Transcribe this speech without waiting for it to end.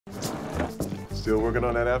Still working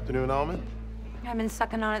on that afternoon almond? I've been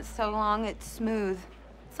sucking on it so long, it's smooth.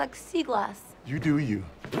 It's like sea glass. You do you.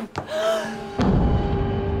 I'll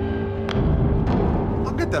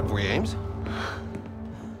get that for you, Ames.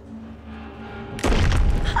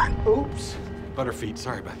 Oops. Butterfeet,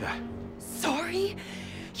 sorry about that. Sorry?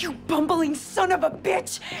 You bumbling son of a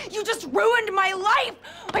bitch! You just ruined my life!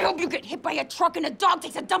 I hope you get hit by a truck and a dog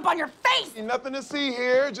takes a dump on your face! Nothing to see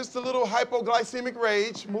here, just a little hypoglycemic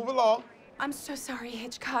rage. Move along. I'm so sorry,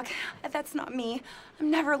 Hitchcock. That's not me. I'm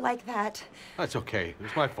never like that. That's okay. It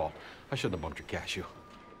was my fault. I shouldn't have bumped your cashew.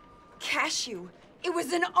 Cashew? It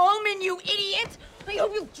was an almond, you idiot! I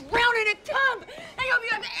hope you drown in a tub! I hope you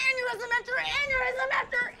have aneurysm after aneurysm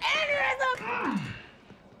after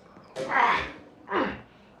aneurysm!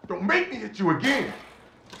 Don't make me hit you again.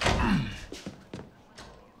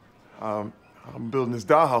 I'm building this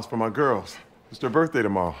dollhouse for my girls. It's their birthday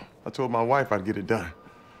tomorrow. I told my wife I'd get it done.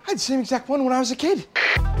 I had the same exact one when I was a kid.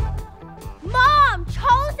 Mom,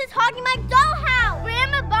 Charles is hogging my dollhouse.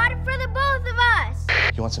 Grandma bought it for the both of us.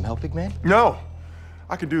 You want some help, big man? No,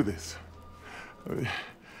 I can do this.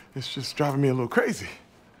 It's just driving me a little crazy.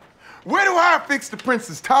 Where do I fix the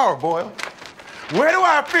Princess Tower, Boyle? Where do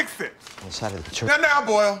I fix it? On the side of the church. Now,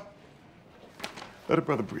 Boyle. Let a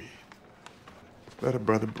brother breathe. Let a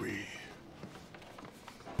brother breathe.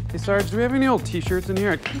 Hey, Sarge, do we have any old T-shirts in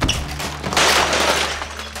here?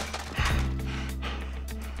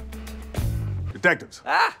 Detectives.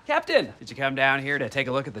 Ah, Captain! Did you come down here to take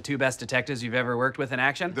a look at the two best detectives you've ever worked with in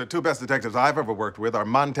action? The two best detectives I've ever worked with are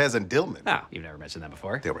Montez and Dillman. Oh, you've never mentioned them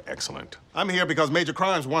before. They were excellent. I'm here because Major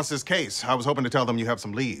Crimes wants this case. I was hoping to tell them you have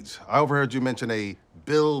some leads. I overheard you mention a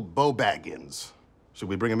Bill Bobaggins. Should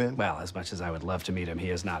we bring him in? Well, as much as I would love to meet him, he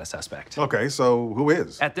is not a suspect. Okay, so who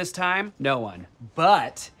is? At this time, no one.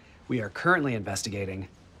 But we are currently investigating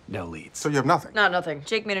no leads. So you have nothing? No, nothing.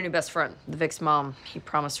 Jake made a new best friend, the Vic's mom. He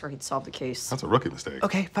promised her he'd solve the case. That's a rookie mistake.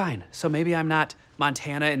 Okay, fine. So maybe I'm not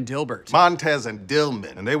Montana and Dilbert. Montez and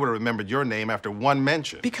Dillman, and they would have remembered your name after one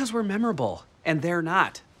mention. Because we're memorable, and they're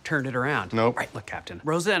not. Turned it around. Nope. Right, look, Captain.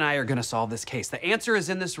 Rosa and I are gonna solve this case. The answer is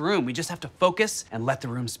in this room. We just have to focus and let the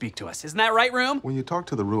room speak to us. Isn't that right, room? When you talk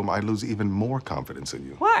to the room, I lose even more confidence in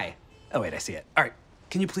you. Why? Oh, wait, I see it. All right,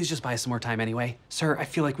 can you please just buy us some more time anyway? Sir, I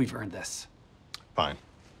feel like we've earned this. Fine.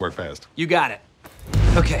 Work fast. You got it.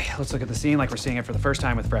 Okay, let's look at the scene like we're seeing it for the first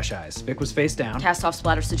time with fresh eyes. Vic was face down. Cast-off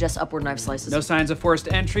splatter suggests upward knife slices. No signs of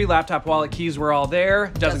forced entry. Laptop, wallet, keys were all there.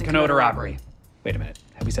 Doesn't connote a robbery. Wait a minute.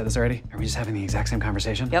 Have we said this already? Are we just having the exact same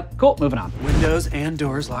conversation? Yep. Cool, moving on. Windows and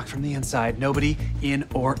doors locked from the inside. Nobody in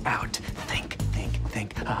or out. Think.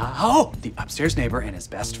 Oh, the upstairs neighbor and his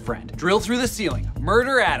best friend. Drill through the ceiling,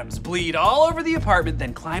 murder Adams, bleed all over the apartment,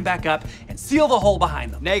 then climb back up and seal the hole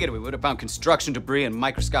behind them. Negative, we would have found construction debris and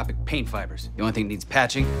microscopic paint fibers. The only thing that needs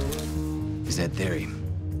patching is that theory.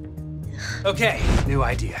 Okay, new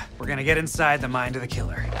idea. We're gonna get inside the mind of the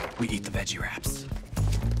killer. We eat the veggie wraps.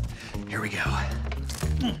 Here we go.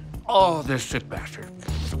 Oh, this sick bastard.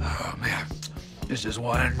 Oh, man. This is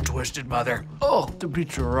one twisted mother. Oh, the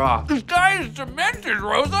beets are raw. This guy is demented,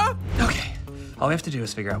 Rosa! Okay, all we have to do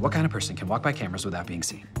is figure out what kind of person can walk by cameras without being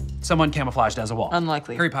seen. Someone camouflaged as a wall.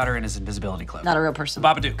 Unlikely. Harry Potter in his invisibility cloak. Not a real person.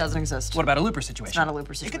 Babadook. Doesn't exist. What about a Looper situation? It's not a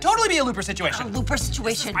Looper situation. It could totally be a Looper situation. Not a Looper situation.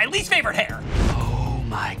 This is my least favorite hair. Oh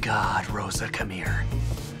my God, Rosa, come here.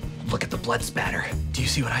 Look at the blood spatter. Do you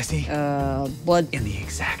see what I see? Blood. In the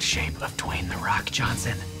exact shape of Dwayne "The Rock"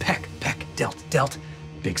 Johnson. Peck, delt.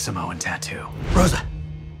 Big Samoan tattoo. Rosa,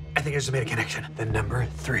 I think I just made a connection. The number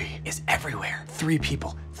 3 is everywhere. 3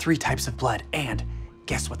 people, 3 types of blood, and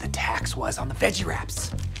guess what the tax was on the veggie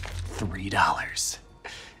wraps?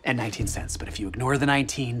 $3.19. But if you ignore the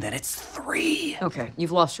 19, then it's 3. Okay,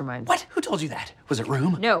 you've lost your mind. What? Who told you that? Was it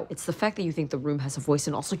Room? No, it's the fact that you think the room has a voice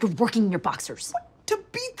and also you're working in your boxers. What? To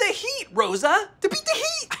beat the heat, Rosa! To beat the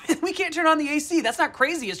heat! We can't turn on the AC. That's not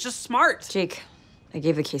crazy. It's just smart. Jake, I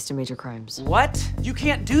gave the case to Major Crimes. What? You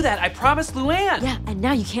can't do that. I promised Luann. Yeah, and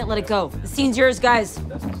now you can't let it go. The scene's yours, guys.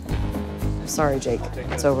 I'm sorry, Jake.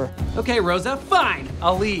 It's over. Okay, Rosa, fine.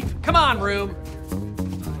 I'll leave. Come on, Room.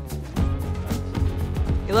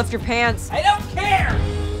 You left your pants. I don't care!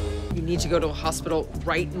 You need to go to a hospital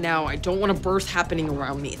right now. I don't want a birth happening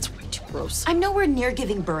around me. It's way too gross. I'm nowhere near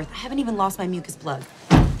giving birth. I haven't even lost my mucus plug.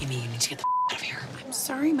 Amy, you need to get the out of here. I'm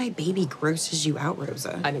sorry my baby grosses you out,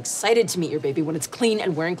 Rosa. I'm excited to meet your baby when it's clean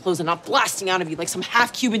and wearing clothes and not blasting out of you like some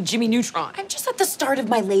half-Cuban Jimmy Neutron. I'm just at the start of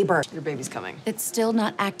my labor. Your baby's coming. It's still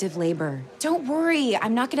not active labor. Don't worry.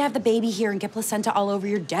 I'm not gonna have the baby here and get placenta all over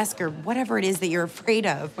your desk or whatever it is that you're afraid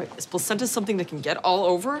of. Wait, is placenta something that can get all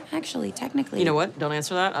over? Actually, technically. You know what? Don't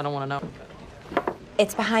answer that. I don't want to know.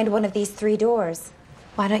 It's behind one of these 3 doors.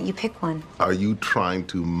 Why don't you pick one? Are you trying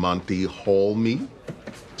to Monty Hall me?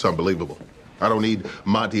 It's unbelievable. I don't need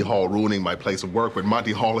Monty Hall ruining my place of work, but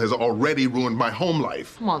Monty Hall has already ruined my home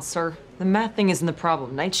life. Come on, sir. The math thing isn't the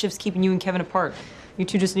problem. Night shift's keeping you and Kevin apart. You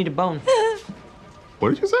two just need a bone. What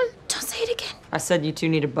did you say? Don't say it again. I said you two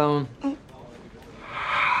need a bone.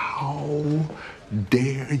 How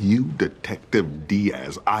dare you, Detective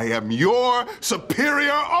Diaz? I am your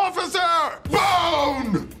superior officer!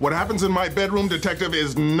 Bone! What happens in my bedroom, Detective,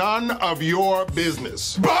 is none of your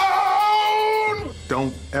business. Bone!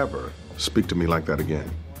 Don't ever speak to me like that again.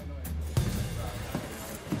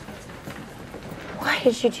 Why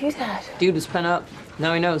did you do that? Dude was pent up.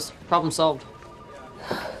 Now he knows. Problem solved.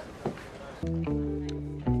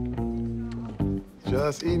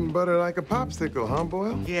 Just eating butter like a popsicle, huh,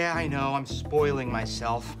 Boyle? Yeah, I know, I'm spoiling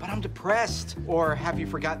myself, but I'm depressed. Or have you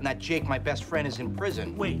forgotten that Jake, my best friend, is in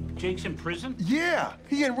prison? Wait, Jake's in prison? Yeah,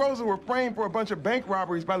 he and Rosa were framed for a bunch of bank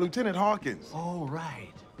robberies by Lieutenant Hawkins. Oh,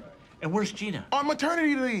 right. And where's Gina? On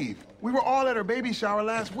maternity leave. We were all at her baby shower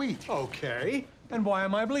last week. Okay. And why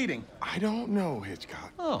am I bleeding? I don't know,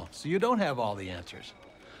 Hitchcock. Oh, so you don't have all the answers.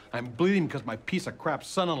 I'm bleeding because my piece of crap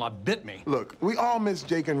son-in-law bit me. Look, we all miss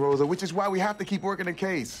Jake and Rosa, which is why we have to keep working the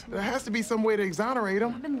case. There has to be some way to exonerate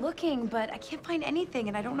them. I've been looking, but I can't find anything,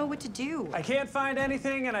 and I don't know what to do. I can't find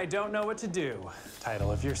anything, and I don't know what to do.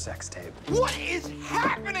 Title of your sex tape. What is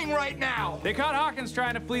happening right now? They caught Hawkins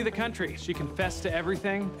trying to flee the country. She confessed to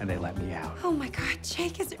everything, and they let me out. Oh my God,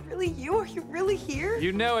 Jake, is it really you? Are you really here?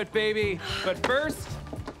 You know it, baby. But first,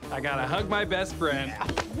 I gotta hug my best friend.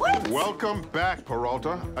 What? Welcome back,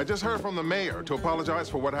 Peralta. I just heard from the mayor to apologize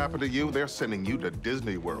for what happened to you. They're sending you to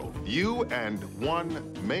Disney World. You and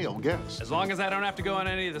one male guest. As long as I don't have to go on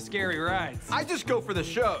any of the scary rides. I just go for the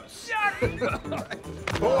shows.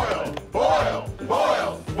 Boyle! Boyle!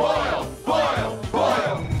 Boyle! Boyle! Boyle!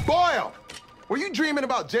 Boyle! Boyle! Were you dreaming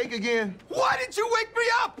about Jake again? Why did you wake me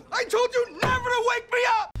up? I told you never to wake me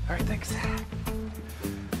up! All right, thanks.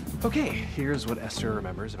 Okay, here's what Esther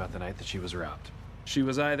remembers about the night that she was robbed. She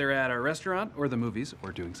was either at a restaurant or the movies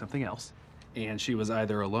or doing something else. And she was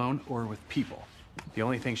either alone or with people. The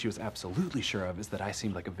only thing she was absolutely sure of is that I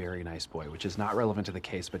seemed like a very nice boy, which is not relevant to the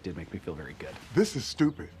case, but did make me feel very good. This is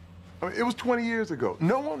stupid. I mean, it was 20 years ago.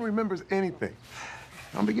 No one remembers anything.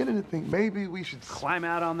 I'm beginning to think maybe we should climb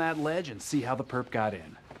out on that ledge and see how the perp got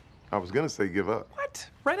in. I was gonna say give up. What?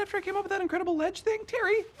 Right after I came up with that incredible ledge thing,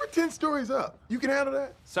 Terry? We're 10 stories up. You can handle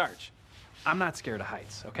that? Sarge, I'm not scared of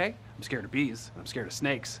heights, okay? I'm scared of bees, and I'm scared of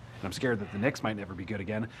snakes, and I'm scared that the Knicks might never be good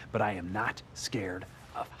again, but I am not scared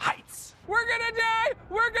of heights. We're gonna die!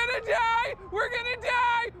 We're gonna die! We're gonna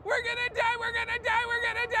die! We're gonna die! We're gonna die! We're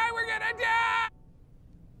gonna die! We're gonna die!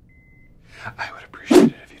 I would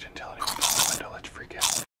appreciate it if you didn't tell anyone.